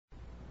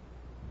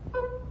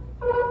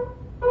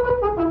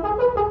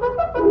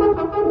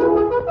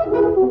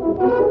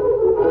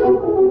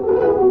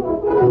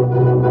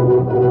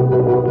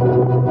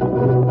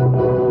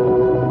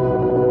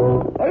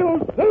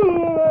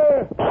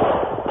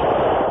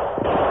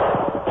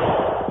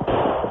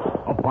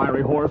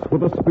fiery horse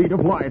with the speed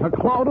of light, a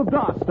cloud of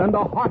dust, and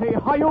a hearty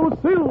hi-yo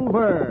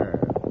silver.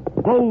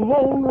 The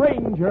Lone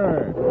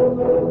Ranger.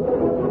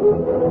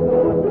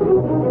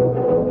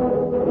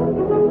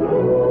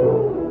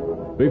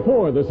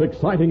 Before this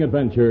exciting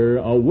adventure,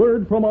 a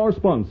word from our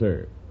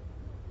sponsor.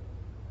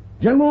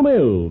 General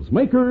Mills,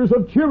 makers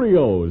of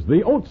Cheerios,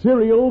 the oat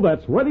cereal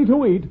that's ready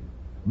to eat,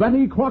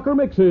 Betty Crocker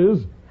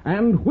Mixes,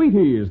 and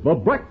Wheaties, the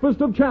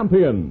breakfast of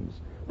champions,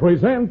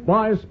 present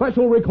by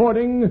special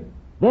recording,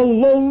 The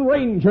Lone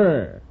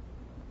Ranger.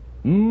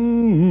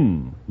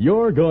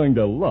 You're going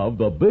to love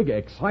the big,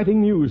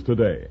 exciting news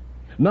today.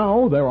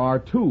 Now there are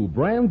 2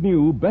 brand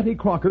new Betty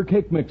Crocker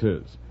cake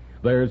mixes.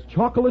 There's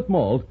chocolate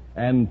malt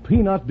and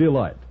peanut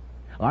delight.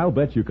 I'll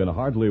bet you can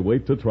hardly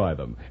wait to try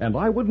them, and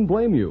I wouldn't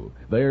blame you.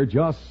 They're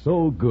just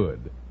so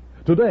good.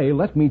 Today,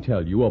 let me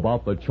tell you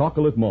about the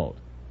chocolate malt.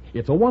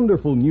 It's a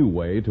wonderful new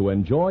way to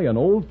enjoy an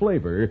old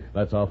flavor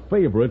that's a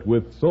favorite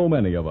with so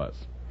many of us.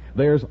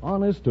 There's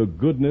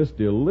honest-to-goodness,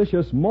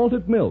 delicious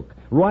malted milk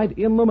right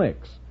in the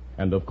mix.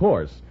 And, of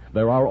course,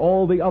 there are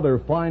all the other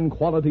fine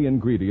quality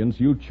ingredients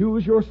you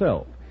choose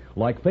yourself,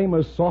 like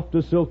famous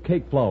soft-to-silk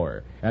cake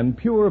flour and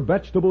pure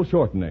vegetable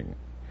shortening.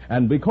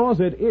 And because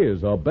it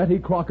is a Betty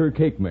Crocker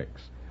cake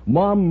mix,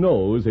 Mom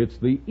knows it's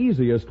the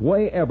easiest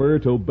way ever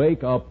to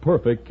bake a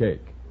perfect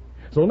cake.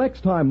 So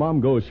next time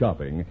Mom goes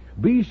shopping,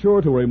 be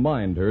sure to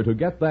remind her to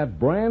get that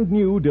brand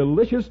new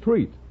delicious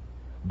treat,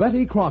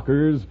 Betty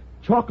Crocker's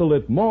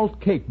chocolate malt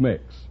cake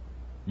mix.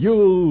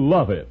 You'll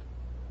love it.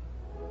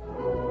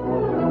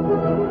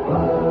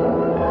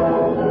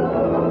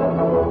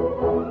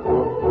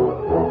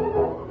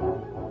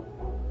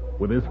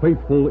 With his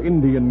faithful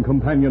Indian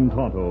companion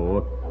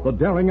Tonto, the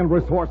daring and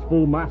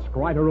resourceful masked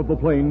rider of the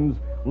plains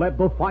led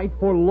the fight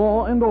for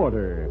law and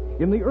order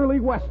in the early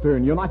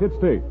western United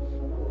States.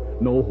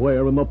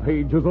 Nowhere in the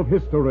pages of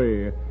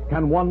history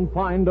can one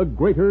find a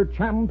greater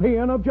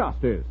champion of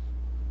justice.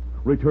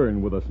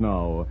 Return with us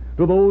now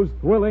to those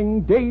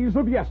thrilling days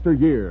of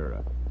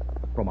yesteryear.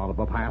 From out of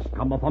the past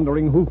come the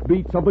thundering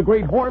hoofbeats of the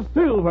great horse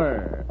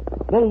Silver.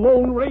 The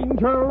Lone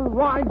Ranger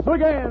rides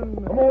again.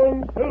 Come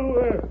on,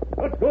 Silver.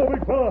 Let's go,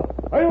 big fella.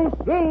 Hi-yo,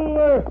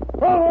 Silver.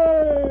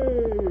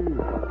 Hooray!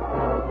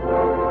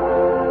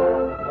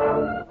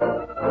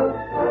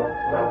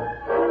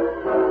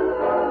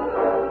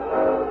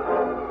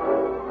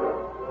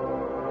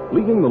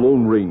 Leaving the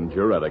Lone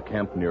Ranger at a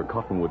camp near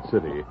Cottonwood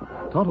City,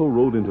 Tonto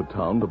rode into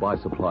town to buy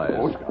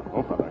supplies.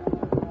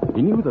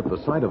 He knew that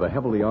the sight of a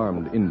heavily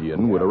armed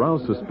Indian would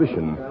arouse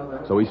suspicion,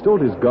 so he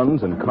stowed his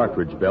guns and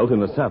cartridge belt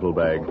in a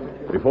saddlebag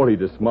before he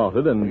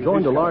dismounted and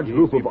joined a large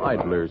group of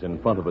idlers in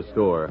front of a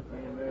store.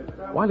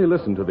 While he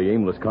listened to the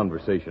aimless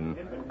conversation,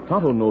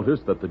 Tonto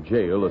noticed that the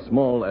jail, a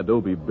small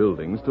adobe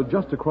building, stood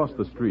just across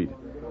the street.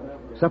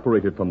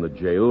 Separated from the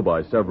jail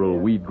by several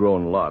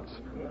weed-grown lots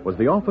was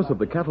the office of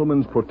the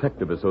Cattlemen's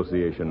Protective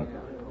Association.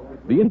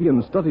 The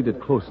Indian studied it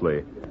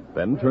closely,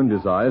 then turned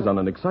his eyes on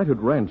an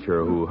excited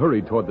rancher who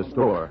hurried toward the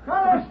store.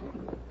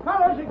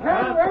 Fellas, it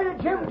came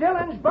raided Jim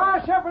Dillon's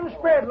Bar 7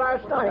 spread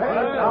last night.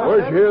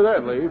 Where'd you hear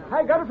that, Leaf?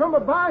 I got it from a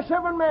Bar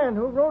 7 man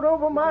who rode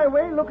over my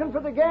way looking for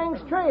the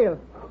gang's trail.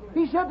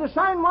 He said the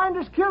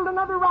signwinders killed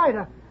another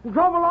rider and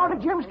drove a lot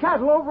of Jim's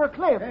cattle over a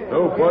cliff.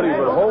 Nobody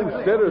but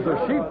homesteaders or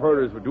sheep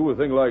herders would do a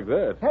thing like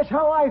that. That's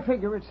how I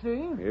figure it,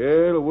 Steve.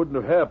 Yeah, it wouldn't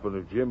have happened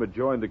if Jim had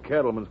joined the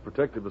Cattlemen's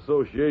Protective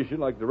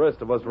Association like the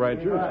rest of us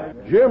ranchers.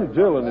 Jim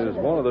Dillon is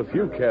one of the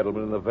few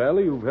cattlemen in the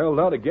valley who've held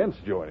out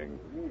against joining.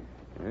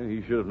 Yeah,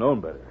 he should have known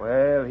better.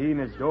 Well, he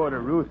and his daughter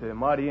Ruth are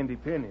mighty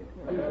independent.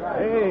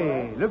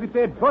 Hey, look at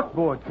that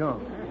buckboard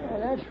come.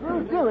 That's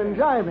Ruth Dillon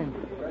driving.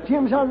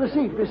 Jim's on the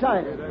seat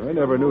beside her. I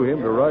never knew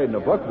him to ride in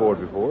a buckboard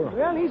before.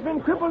 Well, he's been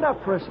crippled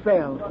up for a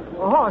spell.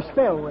 A horse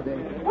fell with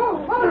him.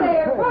 Whoa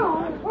there,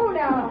 whoa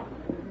now.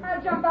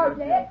 I'll jump out,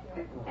 Dad.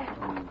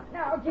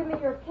 Now, give me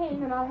your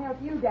cane and I'll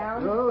help you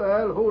down. Oh,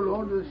 I'll hold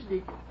on to the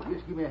stick.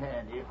 Just give me a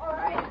hand here. All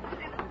right.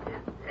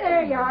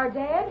 There you are,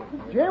 Dad.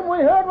 Jim, we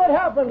heard what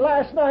happened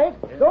last night.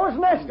 Those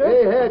nesters...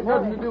 They had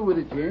nothing to do with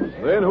it, James.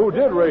 Then who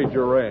did raid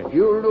your ranch?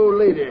 You'll know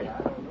later.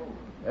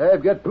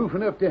 I've got proof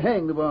enough to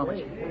hang the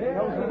bombers.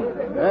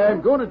 I'm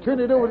going to turn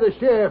it over to the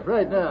sheriff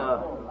right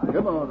now.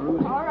 Come on,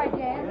 Ruth. All right,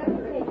 Dad. Let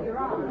me take your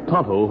arm.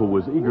 Tonto, who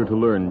was eager to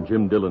learn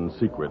Jim Dillon's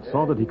secret,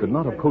 saw that he could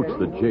not approach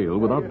the jail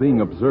without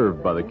being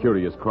observed by the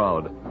curious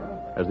crowd.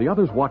 As the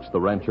others watched the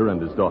rancher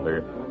and his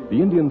daughter,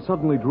 the Indian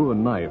suddenly drew a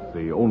knife,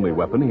 the only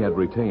weapon he had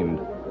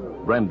retained.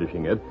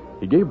 Brandishing it,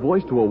 he gave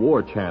voice to a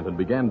war chant and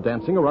began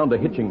dancing around a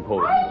hitching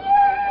post.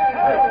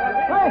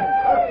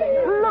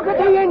 Look at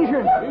the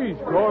engine. He's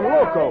gone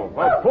loco.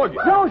 I'll plug it.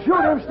 Don't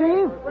shoot him,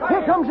 Steve.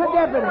 Here comes the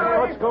deputy.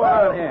 What's going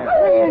on here?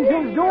 The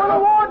engine's doing a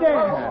war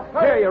dance.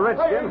 Here, you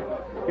redskin.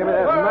 Give me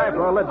that knife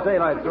or I'll let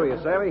daylight through you,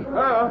 savvy?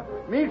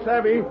 Me,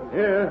 Savvy.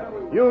 Here,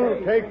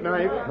 you take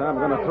knife. I'm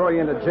going to throw you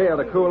into jail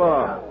to cool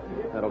off.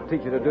 That'll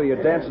teach you to do your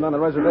dancing on the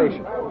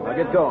reservation. Now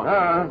get going.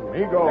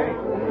 Me go.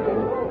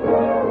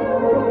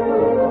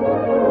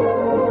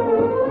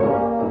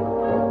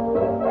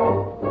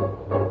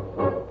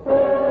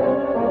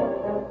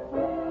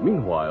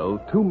 Meanwhile,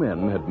 Meanwhile, two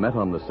men had met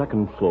on the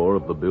second floor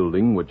of the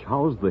building which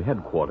housed the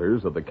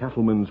headquarters of the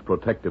Cattlemen's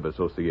Protective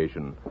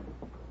Association.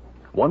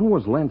 One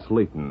was Lance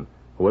Layton,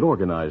 who had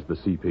organized the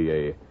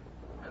CPA.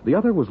 The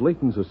other was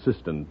Layton's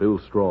assistant, Bill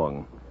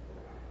Strong.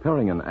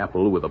 Paring an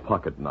apple with a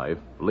pocket knife,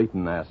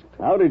 Layton asked,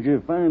 How did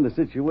you find the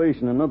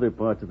situation in other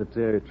parts of the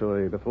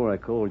territory before I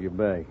called you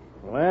back?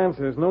 Lance,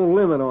 there's no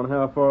limit on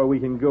how far we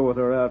can go with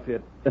our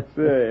outfit.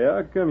 Say,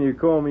 how come you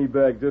call me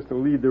back just to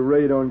lead the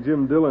raid on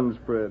Jim Dillon's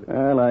spread?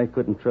 Well, I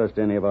couldn't trust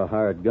any of our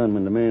hired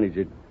gunmen to manage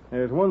it.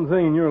 There's one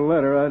thing in your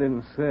letter I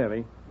didn't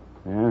savvy.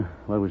 Yeah?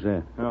 What was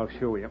that? I'll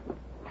show you.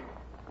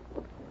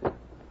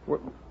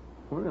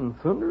 Where in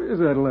thunder is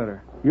that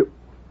letter? You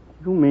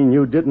mean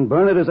you didn't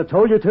burn it as I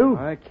told you to?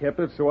 I kept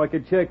it so I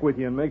could check with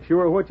you and make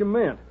sure of what you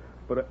meant.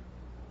 But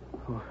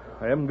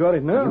I haven't got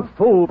it now. You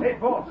fool. Hey,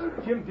 boss,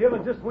 Jim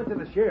Dillon just went to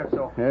the sheriff's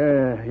office.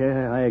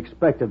 Yeah, I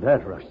expected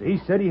that, Rusty. He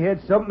said he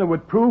had something that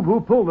would prove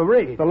who pulled the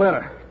raid. The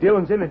letter.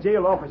 Dillon's in the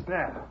jail office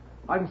now.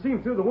 I can see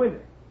him through the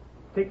window,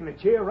 taking a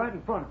chair right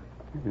in front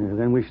of him. Yeah,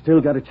 then we still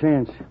got a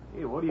chance.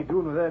 Hey, what are you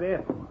doing with that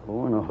apple?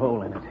 Boring a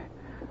hole in it.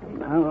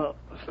 Now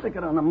I'll stick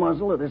it on the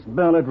muzzle of this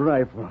ballad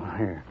rifle.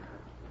 Here.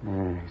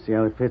 See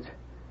how it fits?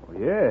 Oh,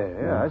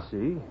 yeah, I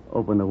see.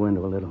 Open the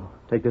window a little.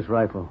 Take this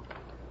rifle.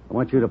 I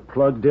want you to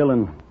plug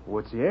Dillon.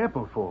 What's the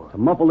apple for? To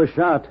muffle the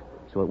shot,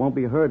 so it won't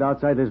be heard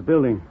outside this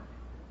building.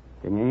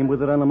 Can you aim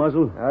with it on the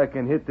muzzle? I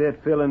can hit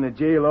that fella in the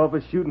jail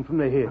office shooting from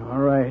the hip. All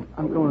right.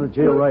 I'm going to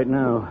jail right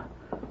now.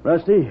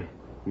 Rusty,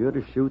 you're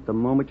to shoot the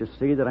moment you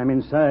see that I'm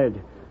inside.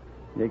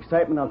 In the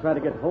excitement, I'll try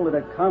to get hold of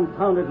that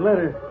compounded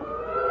letter.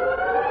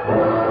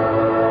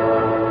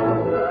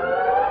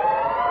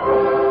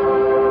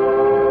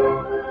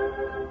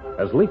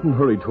 As Layton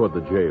hurried toward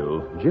the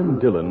jail, Jim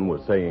Dillon was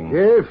saying,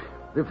 Jeff,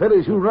 the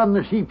fellows who run the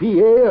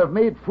CPA have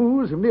made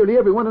fools of nearly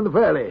everyone in the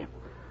valley.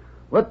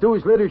 What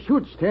those letters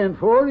should stand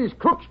for is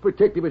Crooks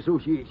Protective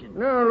Association.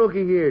 Now,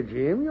 looky here,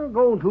 Jim. You're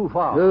going too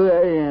far. So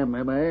I am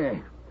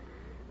I?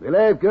 Well,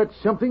 I've got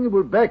something that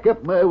will back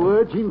up my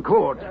words in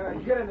court.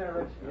 Get in there,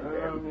 Rich.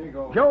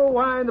 Joe,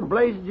 why in the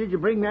blazes did you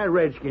bring that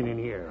redskin in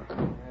here?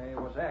 He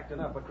was acting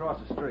up across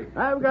the street.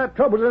 I've got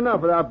troubles enough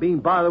without being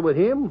bothered with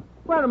him.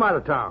 Run him out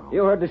of town.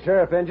 You heard the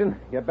sheriff, Engine.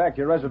 Get back to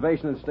your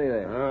reservation and stay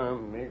there.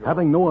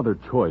 Having no other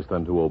choice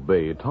than to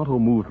obey, Tonto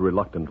moved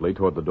reluctantly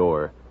toward the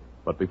door.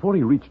 But before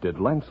he reached it,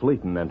 Lance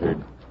Layton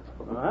entered.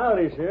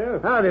 Howdy,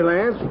 Sheriff. Howdy,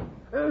 Lance.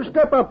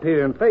 Step up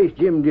here and face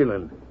Jim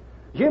Dillon.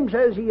 Jim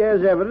says he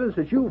has evidence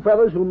that you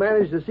fellas who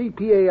manage the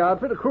CPA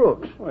outfit are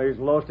crooks. Well, he's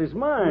lost his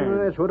mind.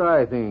 That's what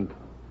I think.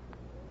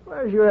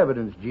 Where's your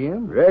evidence,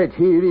 Jim? Right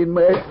here in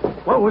my...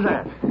 What was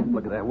that?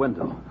 Look at that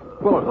window.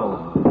 Bullet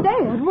hole.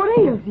 Dad, what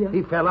ails you?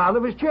 He fell out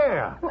of his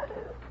chair.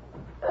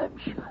 I'm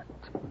shot.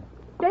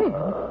 Dad.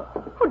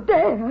 Oh,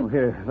 Dad. Oh,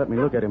 here, let me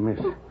look at him, miss.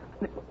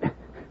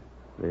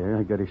 There,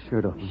 I got his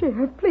shirt off.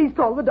 Sheriff, please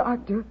call the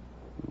doctor.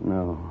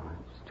 No,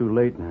 it's too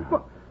late now.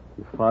 What?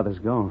 Your father's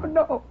gone.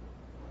 No,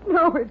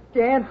 it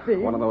can't be.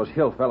 One of those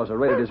hill fellas who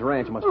raided his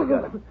ranch must have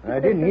got him. I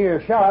didn't hear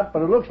a shot,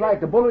 but it looks like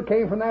the bullet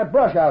came from that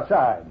brush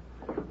outside.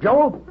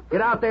 Joe, get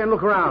out there and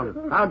look around.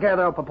 I'll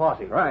gather up a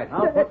posse. Right.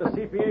 I'll put the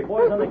CPA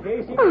boys on the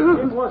case.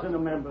 Jim wasn't a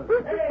member.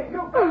 Hey,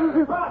 you fellas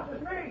across the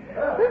street.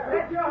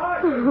 Take your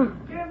horses.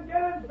 Jim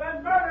Dillon's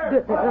been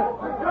murdered.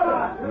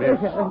 Miss,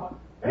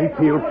 me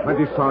feel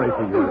plenty sorry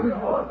for you.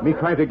 Me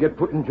try to get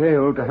put in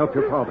jail to help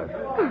your father.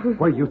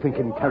 Where you think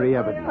him carry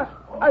evidence?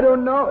 I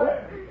don't know.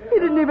 He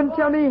didn't even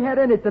tell me he had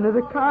anything of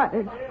the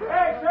kind.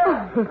 Hey,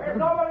 sir, there's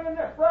nobody in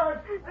this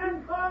branch.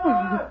 Then come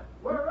on.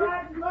 We're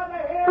riding for the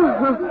hill.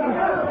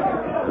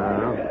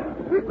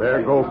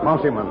 There go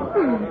possemen.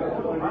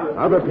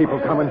 Other people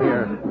coming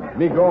here.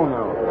 Me go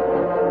now.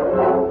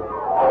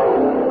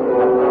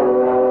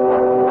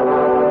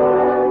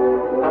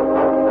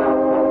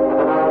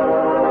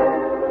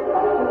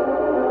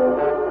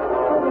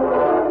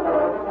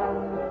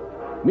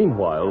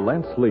 Meanwhile,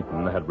 Lance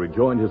Layton had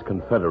rejoined his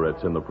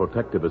Confederates in the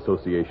Protective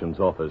Association's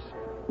office.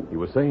 He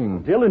was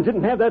saying, Dillon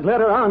didn't have that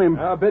letter on him.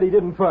 I bet he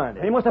didn't find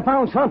it. He must have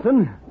found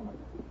something.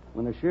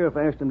 When the sheriff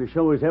asked him to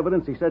show his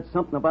evidence, he said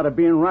something about it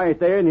being right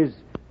there,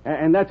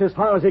 and that's as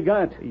far as he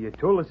got. You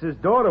told us his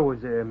daughter was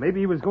there.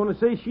 Maybe he was going to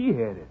say she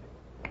had it.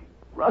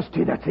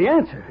 Rusty, that's the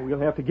answer. We'll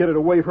have to get it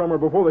away from her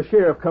before the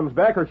sheriff comes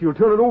back, or she'll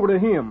turn it over to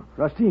him.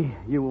 Rusty,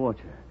 you watch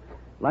her.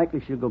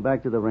 Likely she'll go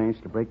back to the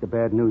ranch to break the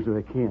bad news to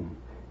her kin.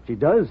 If she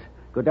does,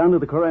 go down to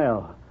the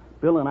corral.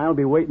 Bill and I'll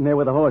be waiting there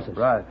with the horses.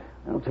 Right.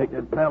 I'll take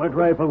that ballad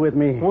rifle with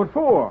me. What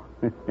for?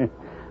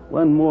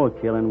 One more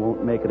killing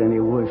won't make it any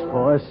worse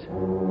for us.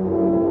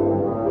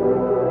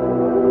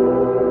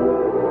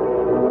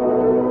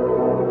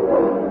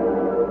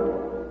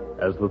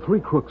 As the three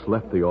crooks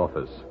left the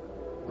office,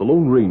 the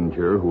Lone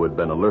Ranger, who had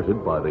been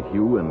alerted by the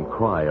hue and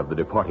cry of the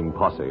departing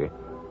posse,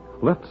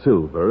 left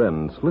Silver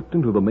and slipped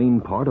into the main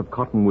part of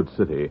Cottonwood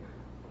City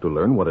to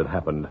learn what had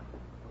happened.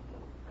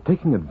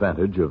 Taking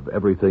advantage of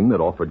everything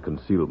that offered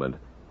concealment,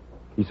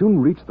 he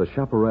soon reached the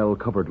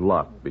chaparral-covered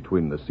lot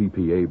between the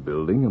CPA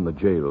building and the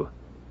jail.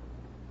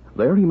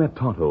 There he met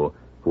Tonto,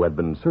 who had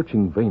been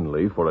searching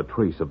vainly for a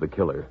trace of the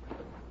killer.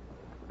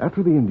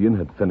 After the Indian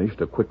had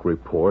finished a quick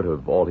report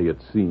of all he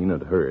had seen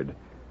and heard,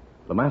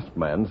 the masked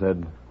man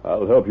said,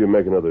 I'll help you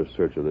make another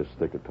search of this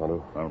thicket,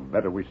 Tonto. Well,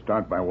 better we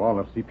start by wall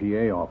of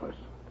CPA office.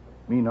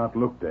 Me not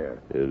look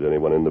there. Is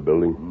anyone in the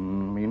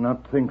building? Me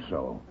not think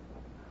so.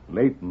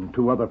 Leighton,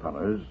 2 other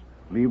fellas,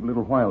 leave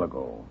little while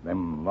ago.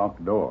 Them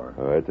locked door.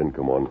 All right, then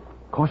come on.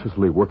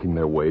 Cautiously working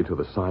their way to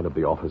the side of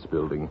the office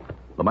building,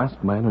 the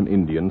masked man and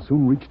Indian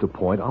soon reached a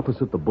point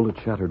opposite the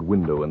bullet-shattered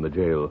window in the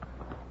jail.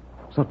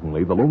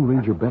 Suddenly, the Lone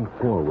Ranger bent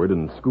forward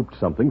and scooped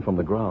something from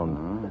the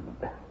ground.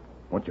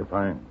 What you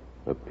find?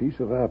 A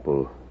piece of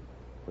apple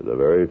with a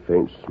very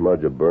faint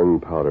smudge of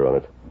burned powder on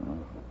it.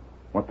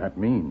 What that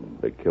mean?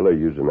 The killer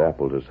used an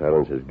apple to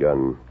silence his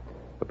gun.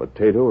 A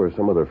potato or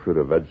some other fruit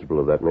or vegetable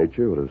of that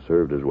nature would have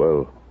served as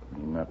well.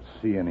 You not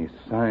see any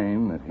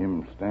sign that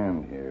him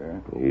stand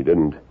here. He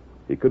didn't.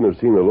 He couldn't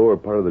have seen the lower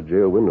part of the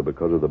jail window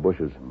because of the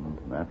bushes.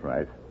 That's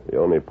right. The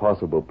only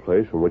possible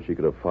place from which he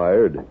could have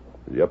fired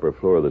is the upper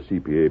floor of the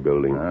CPA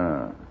building.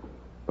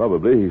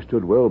 Probably he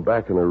stood well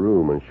back in a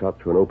room and shot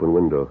through an open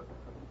window.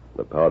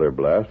 The powder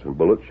blast and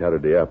bullet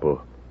shattered the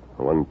apple.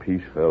 One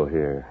piece fell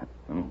here.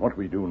 And what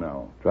we do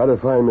now? Try to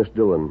find Miss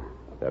Dillon.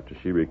 After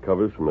she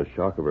recovers from the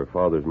shock of her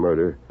father's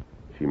murder,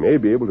 she may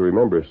be able to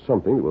remember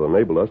something that will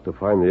enable us to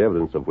find the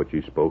evidence of which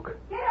he spoke.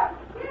 Get up!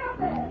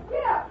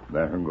 Get up!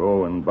 Let her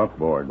go and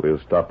buckboard. We'll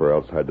stop her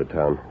outside the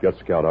town. Get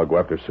Scout. I'll go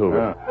after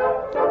Silver.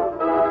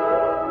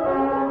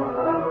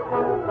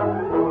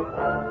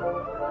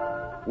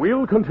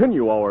 We'll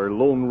continue our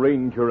Lone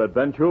Ranger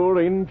adventure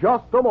in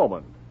just a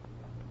moment.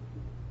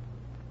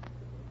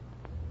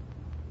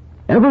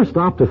 Ever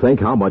stop to think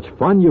how much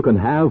fun you can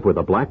have with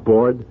a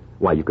blackboard?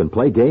 Why, you can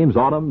play games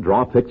on them,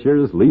 draw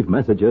pictures, leave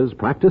messages,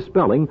 practice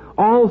spelling,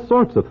 all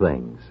sorts of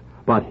things.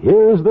 But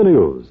here's the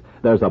news.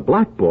 There's a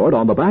blackboard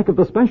on the back of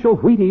the special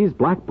Wheaties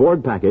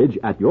Blackboard package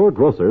at your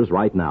grocer's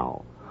right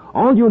now.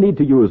 All you need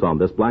to use on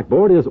this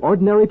blackboard is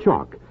ordinary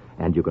chalk,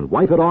 and you can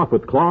wipe it off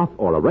with cloth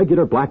or a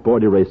regular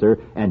blackboard eraser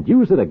and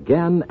use it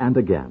again and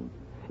again.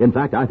 In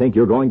fact, I think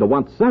you're going to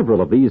want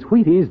several of these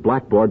Wheaties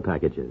Blackboard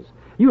packages.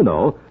 You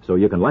know, so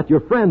you can let your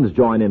friends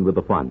join in with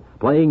the fun,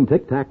 playing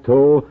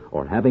tic-tac-toe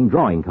or having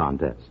drawing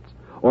contests.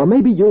 Or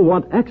maybe you'll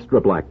want extra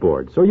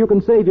blackboards so you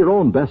can save your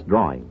own best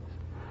drawings.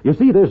 You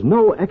see, there's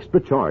no extra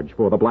charge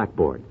for the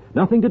blackboard.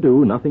 Nothing to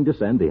do, nothing to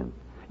send in.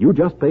 You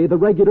just pay the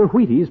regular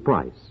Wheaties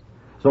price.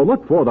 So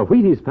look for the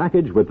Wheaties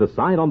package with the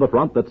sign on the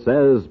front that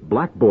says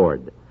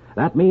Blackboard.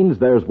 That means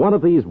there's one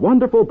of these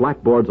wonderful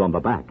blackboards on the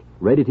back,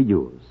 ready to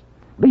use.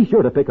 Be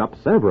sure to pick up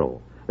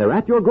several. They're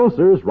at your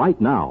grocer's right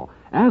now.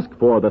 Ask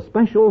for the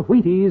special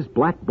Wheaties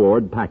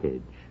Blackboard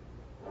package.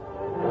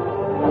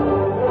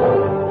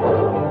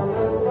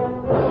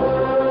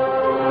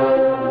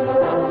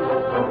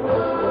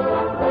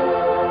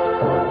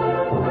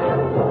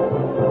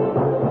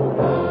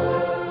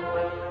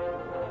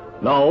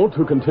 Now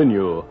to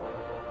continue.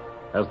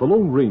 As the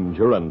Lone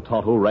Ranger and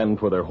Tonto ran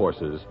for their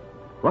horses,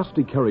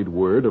 Rusty carried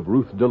word of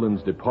Ruth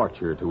Dillon's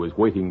departure to his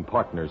waiting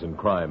partners in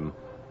crime.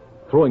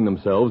 Throwing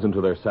themselves into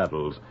their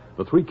saddles,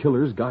 the 3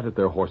 killers guided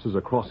their horses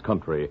across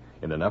country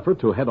in an effort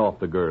to head off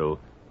the girl.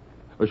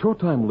 A short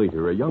time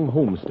later, a young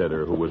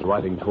homesteader who was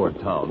riding toward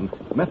town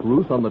met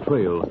Ruth on the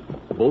trail.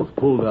 Both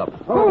pulled up.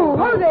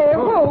 Oh, there.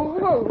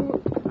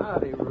 Whoa.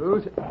 Howdy,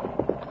 Ruth.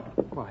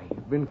 Why,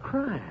 you've been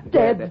crying.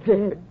 Dad's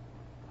dead.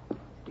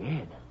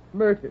 Dead?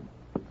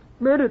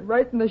 Murdered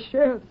right in the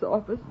sheriff's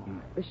office.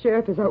 The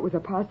sheriff is out with a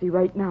posse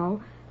right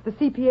now. The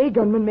CPA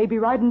gunman may be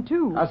riding,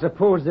 too. I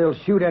suppose they'll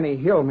shoot any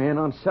hillman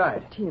on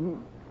sight.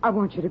 Tim, I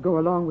want you to go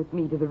along with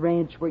me to the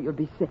ranch where you'll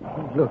be sitting.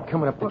 Look,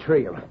 coming up the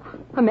trail.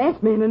 A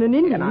masked man and an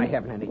Indian. And I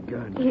haven't any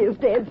guns. Here's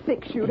Dad's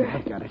 6-shooter.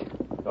 I got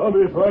it. Don't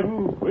be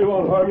frightened. We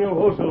won't harm you.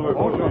 Hold Silver.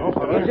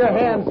 Get your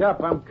hands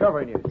up. I'm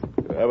covering you.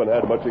 You haven't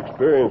had much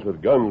experience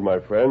with guns, my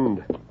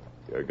friend.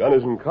 Your gun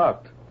isn't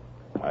cocked.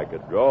 I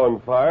could draw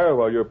and fire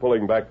while you're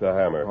pulling back the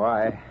hammer.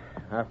 Why,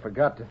 I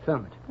forgot to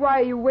thumb it. Why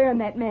are you wearing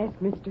that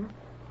mask, mister?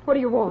 What do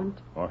you want?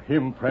 Oh,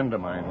 him friend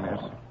of mine,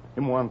 miss.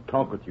 Him want to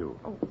talk with you.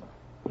 Oh,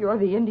 you're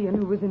the Indian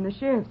who was in the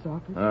sheriff's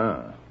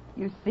office.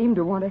 You seem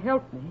to want to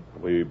help me.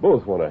 We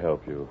both want to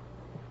help you.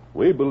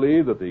 We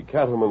believe that the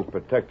Cattlemen's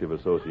Protective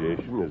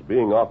Association is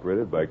being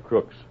operated by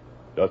crooks,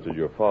 just as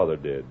your father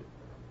did.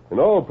 In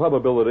all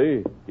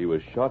probability, he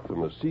was shot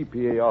from the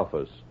CPA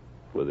office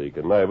with the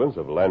connivance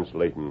of Lance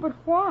Leighton. But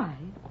why?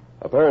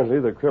 Apparently,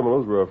 the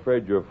criminals were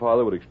afraid your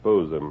father would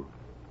expose them.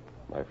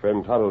 My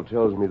friend Tonto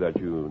tells me that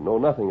you know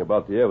nothing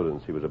about the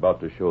evidence he was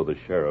about to show the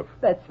sheriff.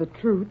 That's the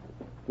truth.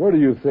 Where do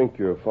you think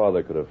your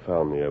father could have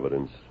found the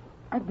evidence?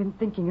 I've been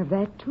thinking of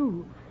that,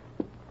 too.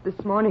 This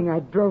morning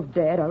I drove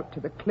Dad out to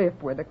the cliff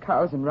where the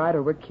cows and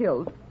Ryder were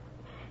killed.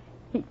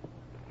 He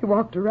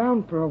walked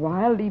around for a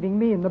while, leaving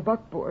me in the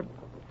buckboard.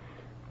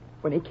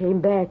 When he came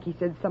back, he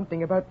said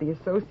something about the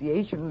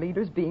association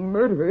leaders being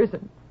murderers,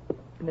 and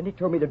then he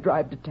told me to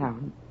drive to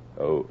town.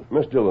 Oh,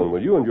 Miss Dillon,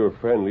 will you and your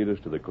friend lead us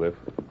to the cliff?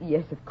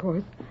 Yes, of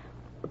course.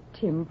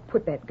 Tim,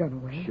 put that gun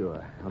away.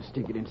 Sure. I'll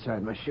stick it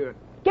inside my shirt.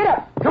 Get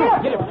up! Come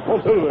on, get him.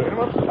 Oh, Silver. Get him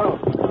up,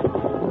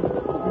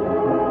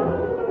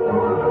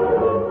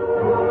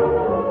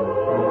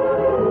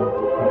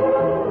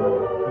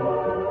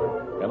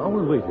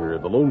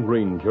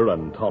 Ranger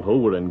and Tonto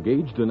were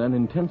engaged in an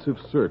intensive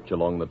search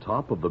along the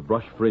top of the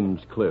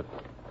brush-fringed cliff.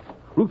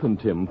 Ruth and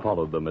Tim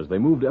followed them as they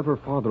moved ever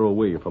farther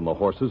away from the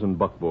horses and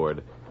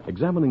buckboard,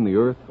 examining the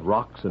earth,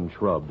 rocks, and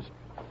shrubs.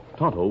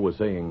 Tonto was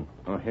saying,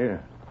 Oh,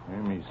 here.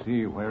 Let me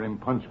see where him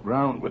punched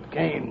ground with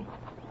cane.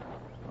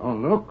 Oh,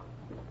 look.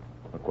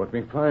 Look what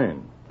we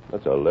find.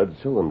 That's a lead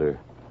cylinder.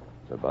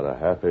 It's about a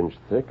half-inch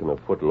thick and a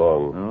foot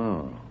long.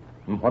 Oh.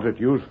 And what it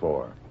used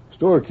for?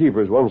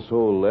 Storekeepers once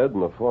sold lead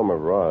in the form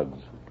of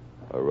rods.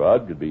 A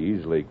rod could be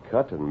easily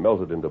cut and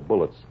melted into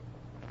bullets.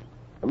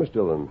 Now, Miss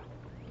Dillon,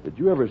 did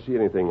you ever see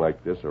anything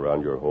like this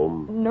around your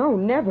home? No,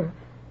 never.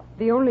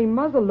 The only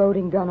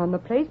muzzle-loading gun on the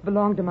place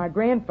belonged to my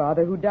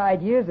grandfather, who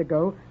died years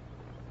ago.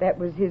 That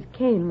was his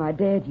cane my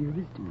dad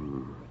used.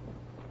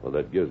 Well,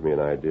 that gives me an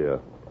idea.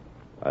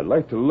 I'd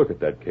like to look at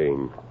that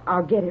cane.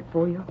 I'll get it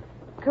for you.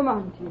 Come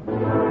on, Tim.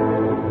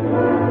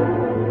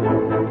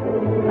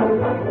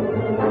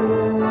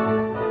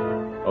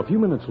 A few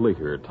minutes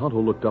later,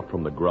 Tonto looked up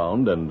from the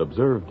ground and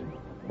observed,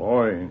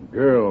 Boy and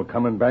girl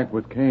coming back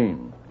with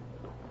cane.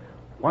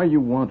 Why you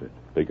want it?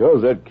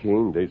 Because that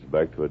cane dates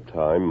back to a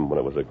time when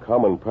it was a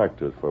common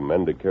practice for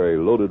men to carry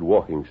loaded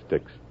walking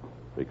sticks.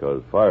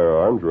 Because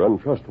firearms were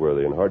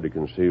untrustworthy and hard to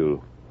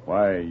conceal.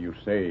 Why you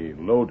say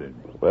loaded?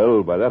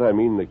 Well, by that I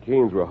mean the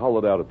canes were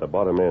hollowed out at the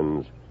bottom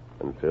ends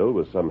and filled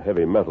with some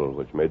heavy metal,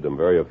 which made them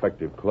very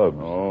effective clubs.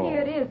 Oh.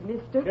 Here it is,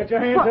 mister. Get your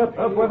hands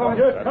up with them.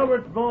 You're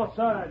covered from all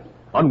sides.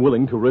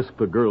 unwilling to risk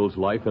the girl's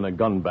life in a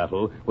gun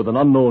battle with an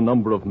unknown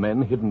number of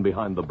men hidden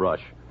behind the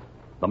brush.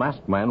 The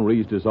masked man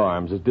raised his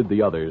arms, as did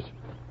the others.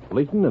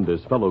 Leighton and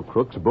his fellow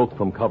crooks broke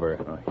from cover.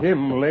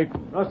 Him,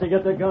 Leighton. Rusty,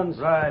 get the guns.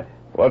 Right.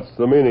 What's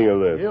the meaning of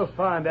this? You'll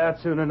find out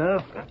soon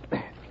enough.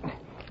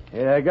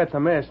 Yeah, I got the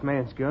masked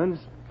man's guns.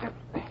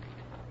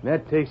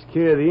 That takes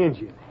care of the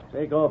Indian.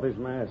 Take off his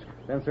mask.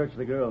 Then search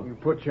the girl. You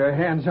put your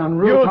hands on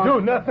Ruth. You'll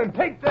do nothing.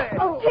 Take that.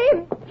 Oh,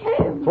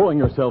 Tim! Throwing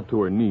herself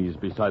to her knees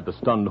beside the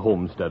stunned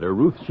homesteader,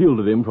 Ruth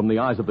shielded him from the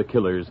eyes of the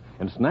killers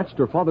and snatched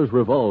her father's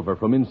revolver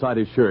from inside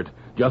his shirt,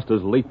 just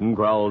as Leighton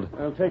growled.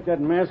 I'll take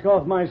that mask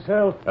off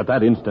myself. At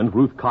that instant,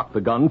 Ruth cocked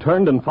the gun,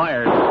 turned, and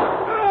fired.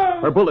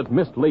 Her bullet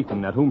missed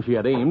Leighton, at whom she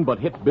had aimed, but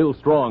hit Bill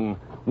Strong.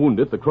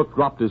 Wounded, the crook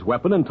dropped his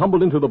weapon and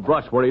tumbled into the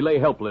brush where he lay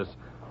helpless.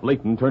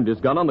 Leighton turned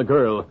his gun on the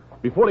girl.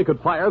 Before he could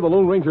fire, the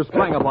Lone Ranger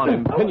sprang upon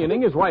him,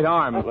 pinioning his right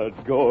arm.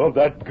 Let go of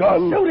that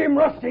gun. Shoot him,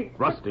 Rusty.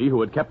 Rusty,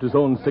 who had kept his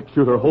own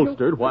six-shooter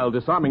holstered while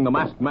disarming the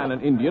masked man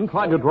and Indian,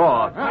 tried to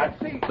draw.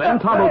 Then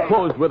Tonto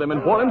closed with him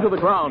and bore him to the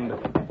ground.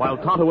 While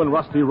Tonto and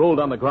Rusty rolled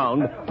on the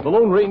ground, the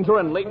Lone Ranger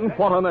and Leighton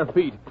fought on their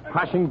feet,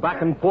 crashing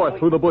back and forth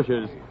through the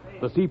bushes.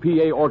 The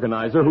CPA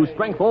organizer, whose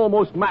strength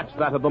almost matched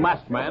that of the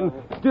masked man,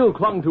 still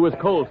clung to his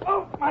Colt.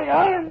 Oh, my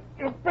arm!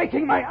 You're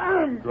breaking my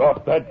arm!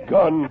 Drop that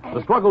gun.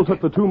 The struggle took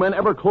the two men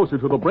ever closer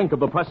to the brink of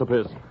the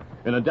precipice.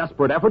 In a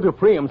desperate effort to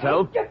free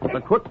himself,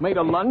 the crook made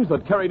a lunge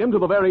that carried him to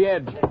the very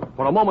edge.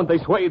 For a moment, they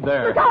swayed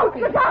there. Look out!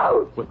 Look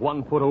out! With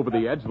 1 foot over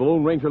the edge, the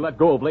Lone Ranger let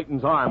go of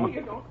Leighton's arm.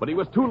 But he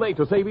was too late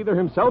to save either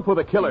himself or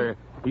the killer.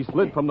 He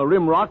slid from the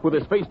rim rock with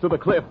his face to the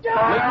cliff.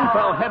 Leighton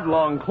fell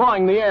headlong,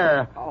 clawing the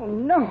air. Oh,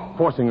 no.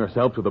 Forcing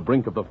herself to the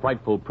brink of the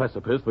frightful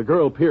precipice, the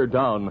girl peered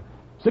down.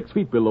 6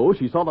 feet below,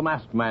 she saw the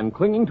masked man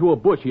clinging to a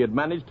bush he had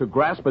managed to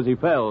grasp as he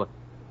fell.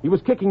 He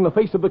was kicking the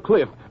face of the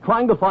cliff,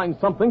 trying to find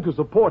something to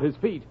support his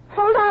feet.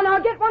 Hold on,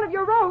 I'll get one of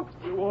your ropes.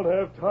 You won't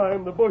have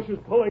time. The bush is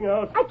pulling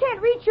out. I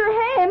can't reach your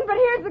hand, but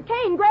here's the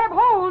cane. Grab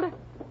hold.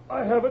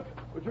 I have it,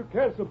 but you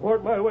can't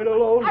support my weight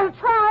alone. I'll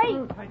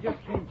try. I just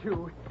came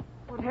to.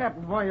 What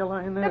happened while you're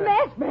lying The there?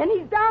 masked man,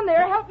 he's down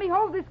there. Help me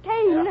hold this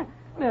cane.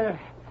 There.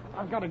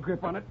 I've got a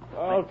grip on it.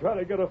 I'll try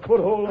to get a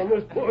foothold on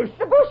this bush.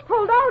 The bush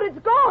pulled out. It's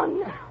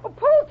gone. Oh,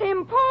 pull,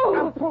 Tim, pull.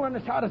 I'm pulling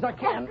as hard as I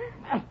can.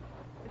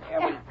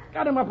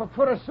 Got him up a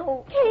foot or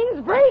so.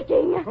 Cane's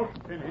breaking.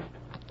 Finished.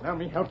 Let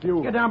me help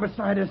you. Get down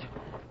beside us.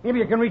 Maybe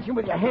you can reach him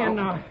with your hand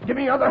now. Give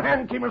me other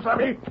hand,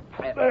 Kimasabi.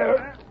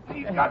 There.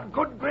 He's got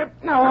good grip.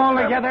 Now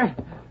all together.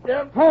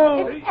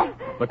 Pull.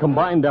 The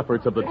combined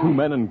efforts of the two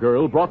men and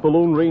girl brought the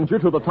Lone Ranger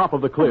to the top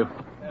of the cliff.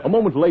 A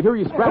moment later,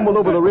 he scrambled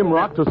over the rim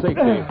rock to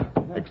safety.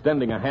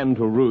 Extending a hand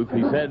to Ruth,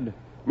 he said,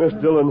 Miss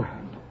Dillon,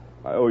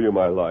 I owe you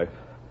my life.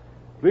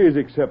 Please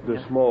accept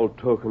this small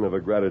token of a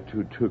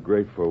gratitude too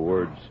great for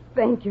words.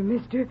 Thank you,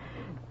 mister.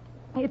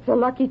 It's a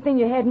lucky thing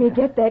you had me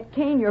get that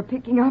cane you're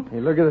picking up. Hey,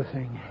 look at the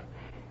thing.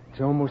 It's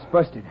almost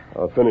busted.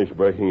 I'll finish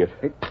breaking it.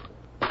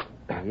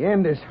 The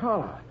end is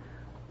hollow.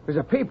 There's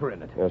a paper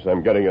in it. Yes,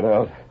 I'm getting it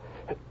out.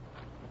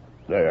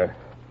 There.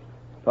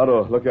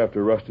 Tonto, look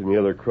after Rusty and the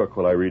other crook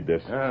while I read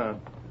this.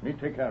 Me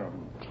take care of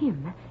him.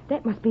 Tim,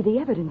 that must be the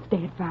evidence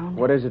Dad found.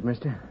 What is it,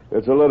 mister?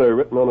 It's a letter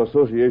written on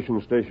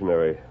association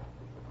stationery.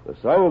 The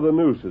sign of the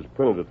Noose is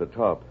printed at the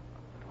top.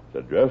 It's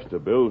addressed to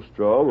Bill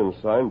Strong and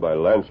signed by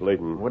Lance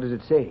Leighton. What does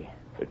it say?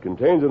 It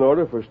contains an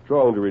order for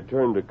Strong to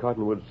return to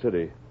Cottonwood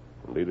City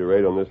and lead a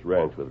raid on this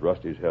ranch with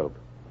Rusty's help.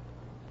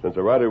 Since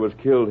a rider was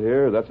killed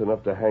here, that's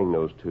enough to hang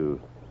those two,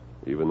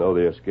 even though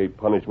they escaped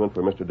punishment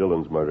for Mr.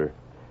 Dillon's murder.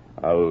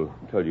 I'll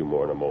tell you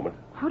more in a moment.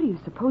 How do you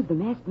suppose the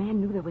masked man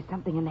knew there was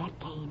something in that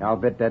cane? I'll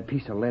bet that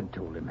piece of lead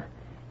told him.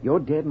 Your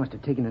dad must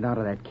have taken it out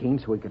of that cane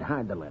so he could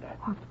hide the letter.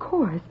 Of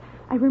course.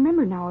 I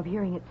remember now of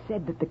hearing it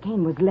said that the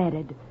cane was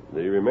leaded.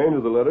 The remainder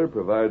of the letter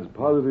provides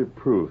positive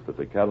proof that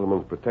the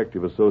Cattlemen's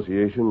Protective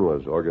Association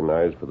was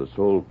organized for the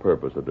sole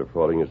purpose of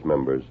defrauding its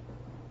members.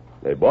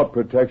 They bought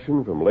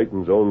protection from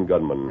Layton's own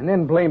gunmen. And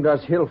then blamed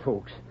us hill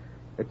folks.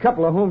 A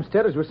couple of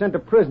homesteaders were sent to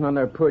prison on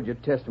their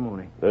perjured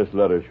testimony. This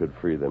letter should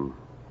free them.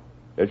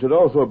 It should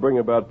also bring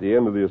about the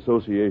end of the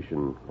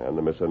association and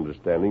the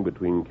misunderstanding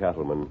between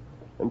cattlemen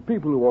and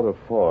people who want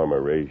to farm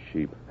or raise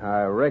sheep.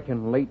 I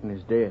reckon Layton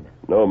is dead.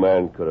 No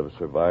man could have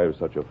survived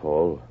such a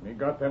fall. We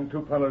got them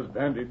two fellas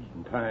bandaged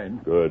in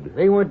time. Good.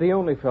 They weren't the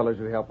only fellas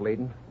who helped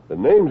Layton. The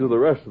names of the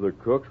rest of the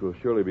crooks will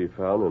surely be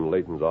found in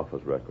Layton's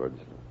office records.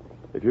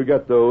 If you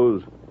get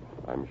those,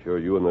 I'm sure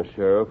you and the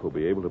sheriff will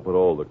be able to put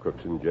all the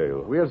crooks in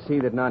jail. We'll see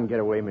that none get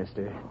away,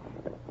 mister.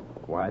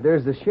 Why,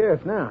 there's the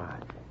sheriff now.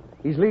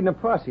 He's leading a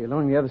posse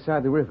along the other side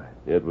of the river.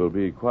 It will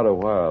be quite a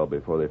while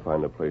before they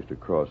find a place to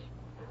cross.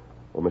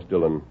 Oh, Miss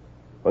Dillon,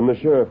 when the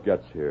sheriff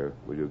gets here,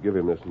 will you give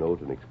him this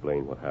note and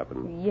explain what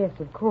happened? Yes,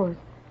 of course.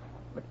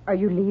 But are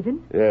you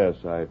leaving? Yes,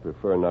 I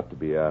prefer not to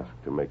be asked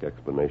to make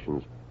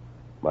explanations.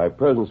 My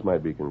presence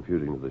might be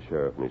confusing to the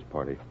sheriff and his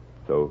party.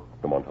 So,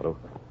 come on, Tonto.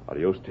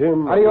 Adios,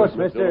 Tim. Adios,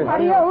 mister.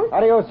 Adios.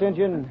 Adios,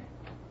 Injun.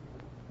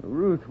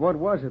 Ruth, what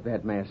was it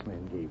that masked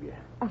man gave you?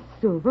 A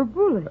silver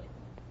bullet.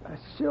 A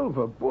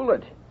silver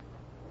bullet?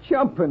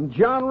 Jumping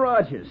John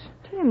Rogers.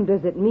 Tim,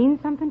 does it mean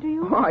something to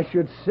you? Oh, I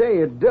should say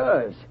it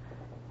does.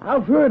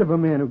 I've heard of a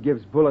man who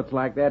gives bullets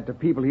like that to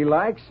people he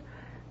likes.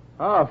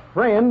 Our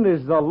friend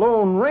is the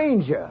Lone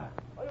Ranger.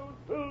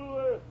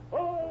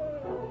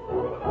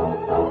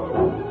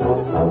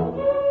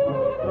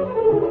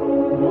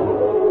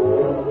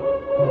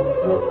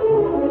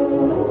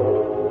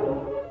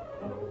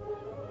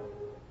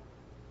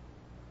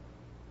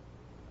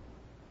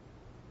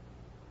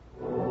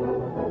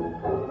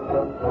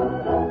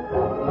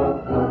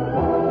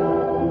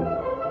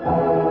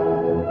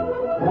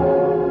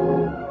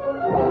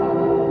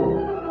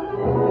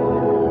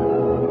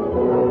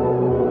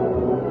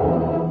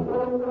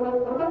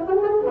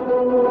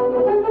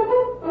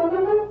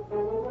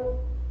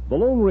 The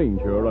Lone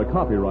Ranger, a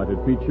copyrighted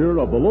feature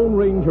of the Lone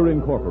Ranger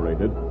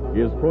Incorporated,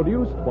 is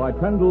produced by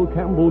Trendle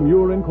Campbell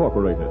Muir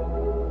Incorporated.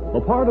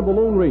 The part of the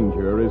Lone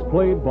Ranger is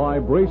played by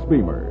Brace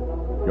Beamer.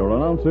 Your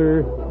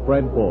announcer,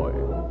 Fred Foy.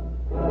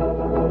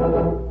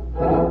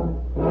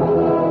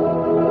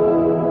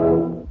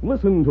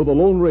 Listen to The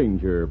Lone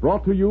Ranger,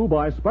 brought to you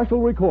by special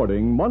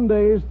recording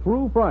Mondays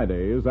through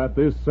Fridays at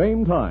this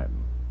same time.